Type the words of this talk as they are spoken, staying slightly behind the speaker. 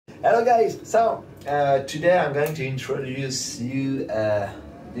Hello guys, so today I'm going to introduce you the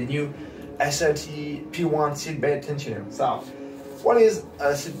new SRT P1 seatbelt tensioner. So what is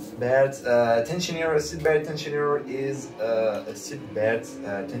a seatbelt tensioner? A seatbelt tensioner is a seatbelt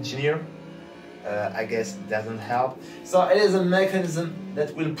tensioner. I guess it doesn't help. So it is a mechanism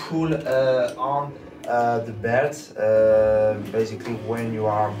that will pull on the belt basically when you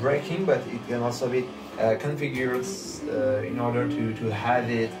are braking, but it can also be configured in order to have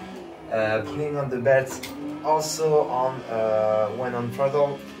it pulling on the belt also on when on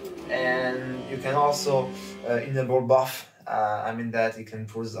throttle, and you can also enable both. I mean that it can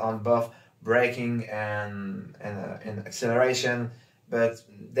pull on both braking and acceleration, but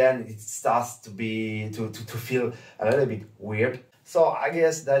then it starts to feel a little bit weird. So I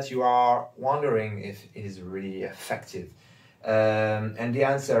guess that you are wondering if it is really effective, and the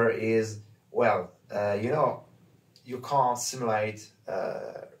answer is, well, you can't simulate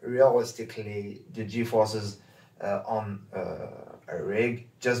realistically the G-forces on a rig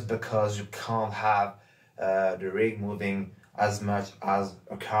just because you can't have the rig moving as much as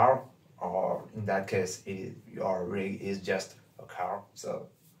a car, or in that case your rig is just a car. So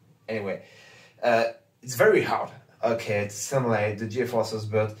anyway, it's very hard, okay, to simulate the G-forces,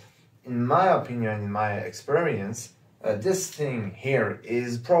 but in my opinion, in my experience, this thing here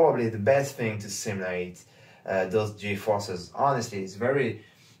is probably the best thing to simulate those G-forces. Honestly, it's a very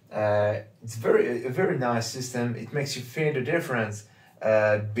nice system. It makes you feel the difference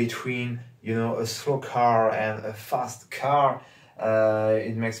between a slow car and a fast car.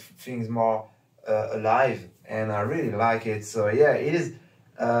 It makes things more alive, and I really like it. So yeah, it is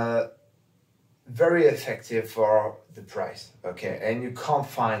very effective for the price. Okay, and you can't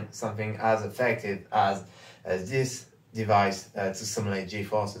find something as effective as this device to simulate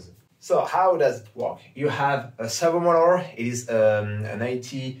G-forces. So how does it work? You have a servo motor. It is an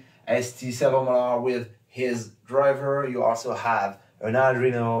 80 ST servo motor with his driver. You also have an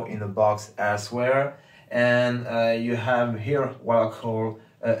Arduino in the box elsewhere, and you have here what I call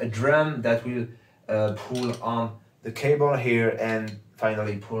a drum that will pull on the cable here and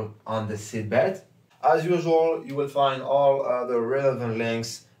finally pull on the seat belt. As usual, you will find all the relevant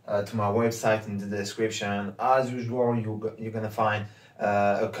links to my website in the description. As usual, you're gonna find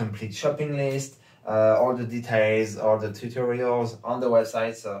a complete shopping list, all the details, all the tutorials on the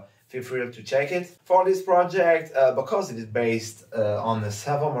website, so feel free to check it. For this project, because it is based on the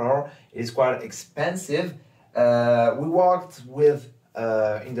servo motor, it is quite expensive. We worked with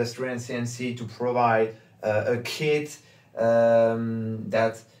Industry and CNC to provide a kit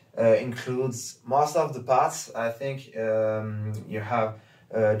that includes most of the parts. I think you have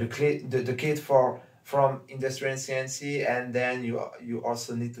the kit from Industry and CNC, and then you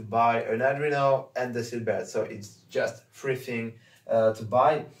also need to buy an Arduino and the seatbelt. So it's just free thing to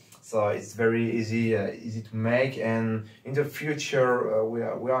buy. So it's very easy to make, and in the future we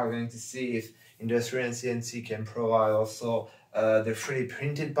are going to see if Industry and CNC can provide also the 3D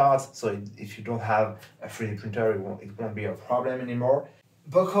printed parts. So if you don't have a 3D printer, it won't be a problem anymore.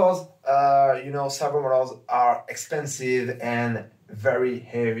 Because servo motors are expensive and very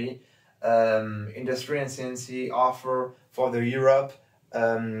heavy. Industry and CNC offer for the Europe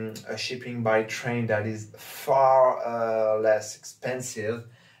a shipping by train that is far less expensive.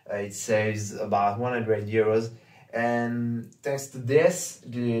 It saves about 100 euros, and thanks to this,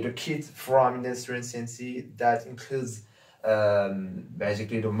 the kit from Industry and CNC that includes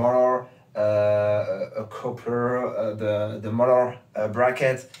basically the motor, a copper, the motor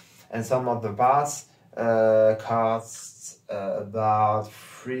bracket, and some of the parts costs about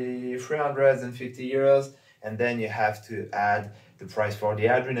 350 euros, and then you have to add the price for the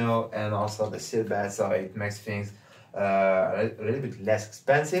Arduino and also the seatbelt, so it makes things a little bit less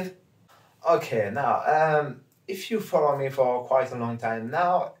expensive. Okay, now if you follow me for quite a long time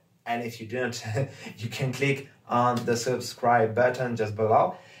now, and if you don't, you can click on the subscribe button just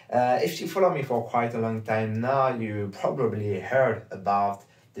below. If you follow me for quite a long time now, you probably heard about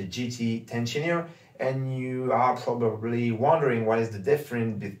the GT tensioner, and you are probably wondering what is the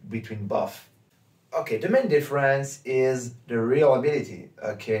difference between both. Okay, the main difference is the reliability.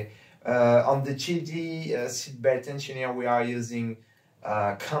 Okay, on the GT seatbelt tensioner, we are using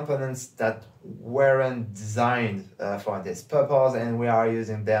components that weren't designed for this purpose, and we are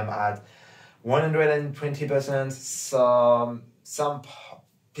using them at 120%. Some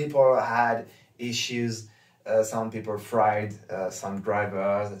people had issues, some people fried some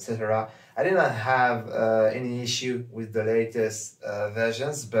drivers, etc. I did not have any issue with the latest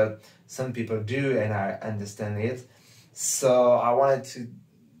versions, but some people do, and I understand it. So I wanted to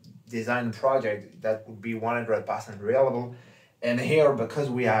design a project that would be 100% reliable And here, because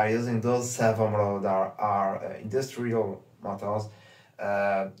we are using those servo motors that are industrial motors,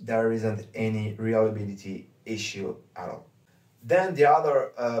 there isn't any reliability issue at all. Then the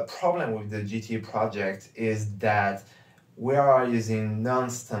other problem with the GT project is that we are using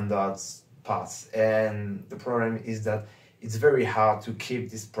non-standard parts, and the problem is that it's very hard to keep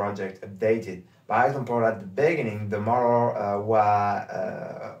this project updated. By example, at the beginning, the motor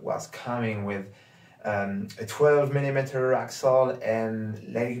was coming with a 12mm axle, and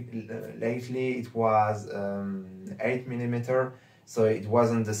lately it was 8mm, so it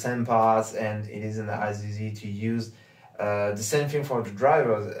wasn't the same parts and it isn't as easy to use. The same thing for the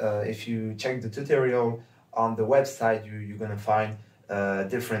drivers. If you check the tutorial on the website, you're gonna find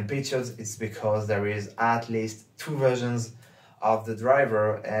different pictures. It's because there is at least 2 versions of the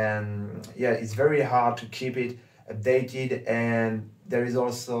driver, and yeah, it's very hard to keep it updated. And there is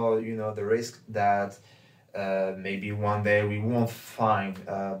also, you know, the risk that maybe one day we won't find,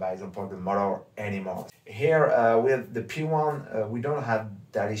 by example, the motor anymore. Here with the P1, we don't have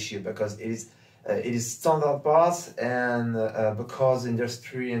that issue because it is standard parts, and because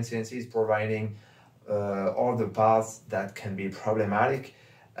industry and CNC is providing all the parts that can be problematic,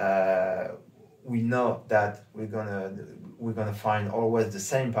 we know that we're gonna find always the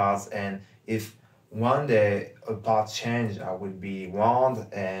same parts, and if one day a part change, I will be warned,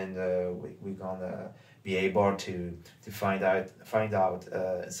 and we're gonna be able to find out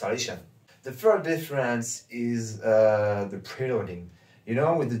a solution. The third difference is the preloading. You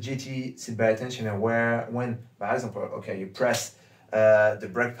know, with the GT, sit by attention and when, by example, okay, you press the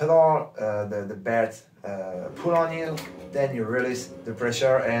brake pedal, the belt pull on you, then you release the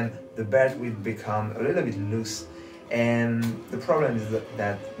pressure and the belt will become a little bit loose. And the problem is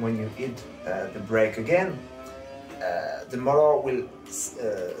that when you hit the brake again, the motor will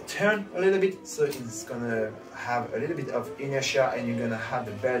turn a little bit, so it's gonna have a little bit of inertia, and you're gonna have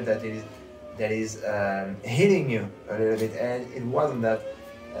the belt that is hitting you a little bit, and it wasn't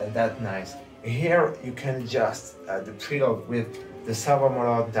that nice. Here you can adjust the preload with the servo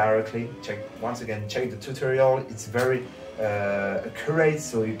motor directly. Once again, check the tutorial. It's very accurate,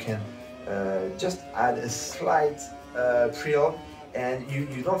 so you can just add a slight preload, and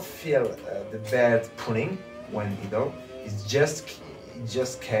you don't feel the belt pulling when you go. It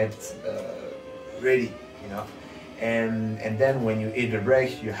just kept ready, you know. And then when you hit the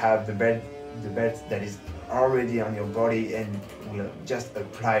brake, you have the belt that is already on your body and will just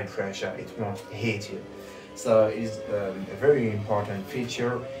apply pressure. It won't hit you. So it's a very important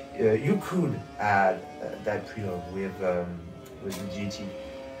feature. You could add that preload with the GT,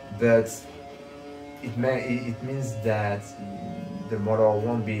 but it means that the motor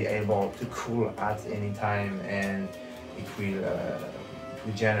won't be able to cool at any time, and it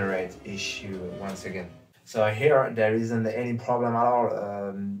will generate issue once again. So here there isn't any problem at all.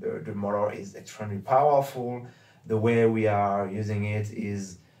 The motor is extremely powerful. The way we are using it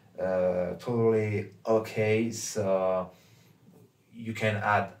is totally okay. So you can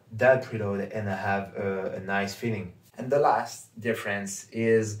add that preload and have a nice feeling. And the last difference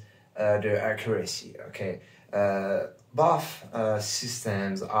is the accuracy. Okay, both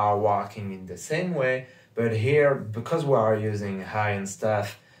systems are working in the same way, but here, because we are using high-end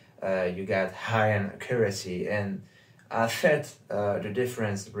stuff, you get high-end accuracy. And I felt the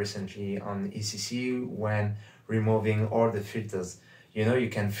difference recently on ECC when removing all the filters. You know, you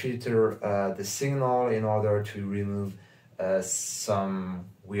can filter the signal in order to remove some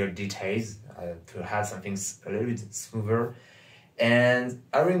weird details, to have something a little bit smoother. And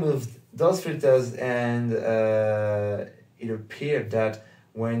I removed those filters, and it appeared that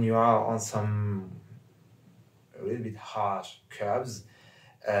when you are on some a little bit harsh curves,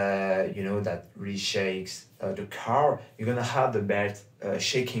 you know, that really shakes the car, you're gonna have the belt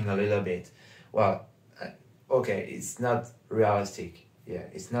shaking a little bit. Well, okay, it's not realistic. Yeah,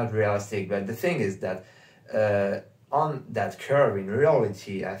 it's not realistic, but the thing is that on that curve, in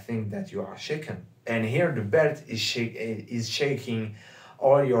reality, I think that you are shaken. And here the belt is shaking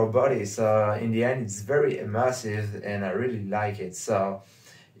all your body. So in the end, it's very immersive, and I really like it. So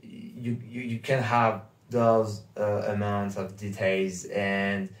you can have those amounts of details,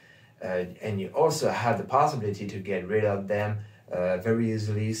 and you also have the possibility to get rid of them very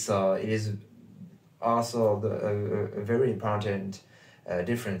easily. So it is also a very important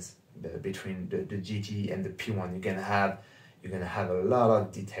difference between the GT and the P1. You're gonna have a lot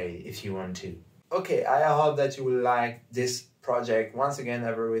of detail if you want to. Okay, I hope that you will like this project. Once again,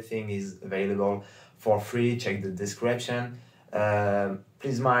 everything is available for free. Check the description.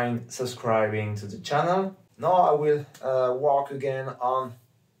 Please mind subscribing to the channel. Now I will work again on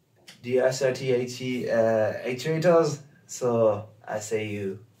the SRT80 actuators. So I say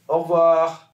you au revoir.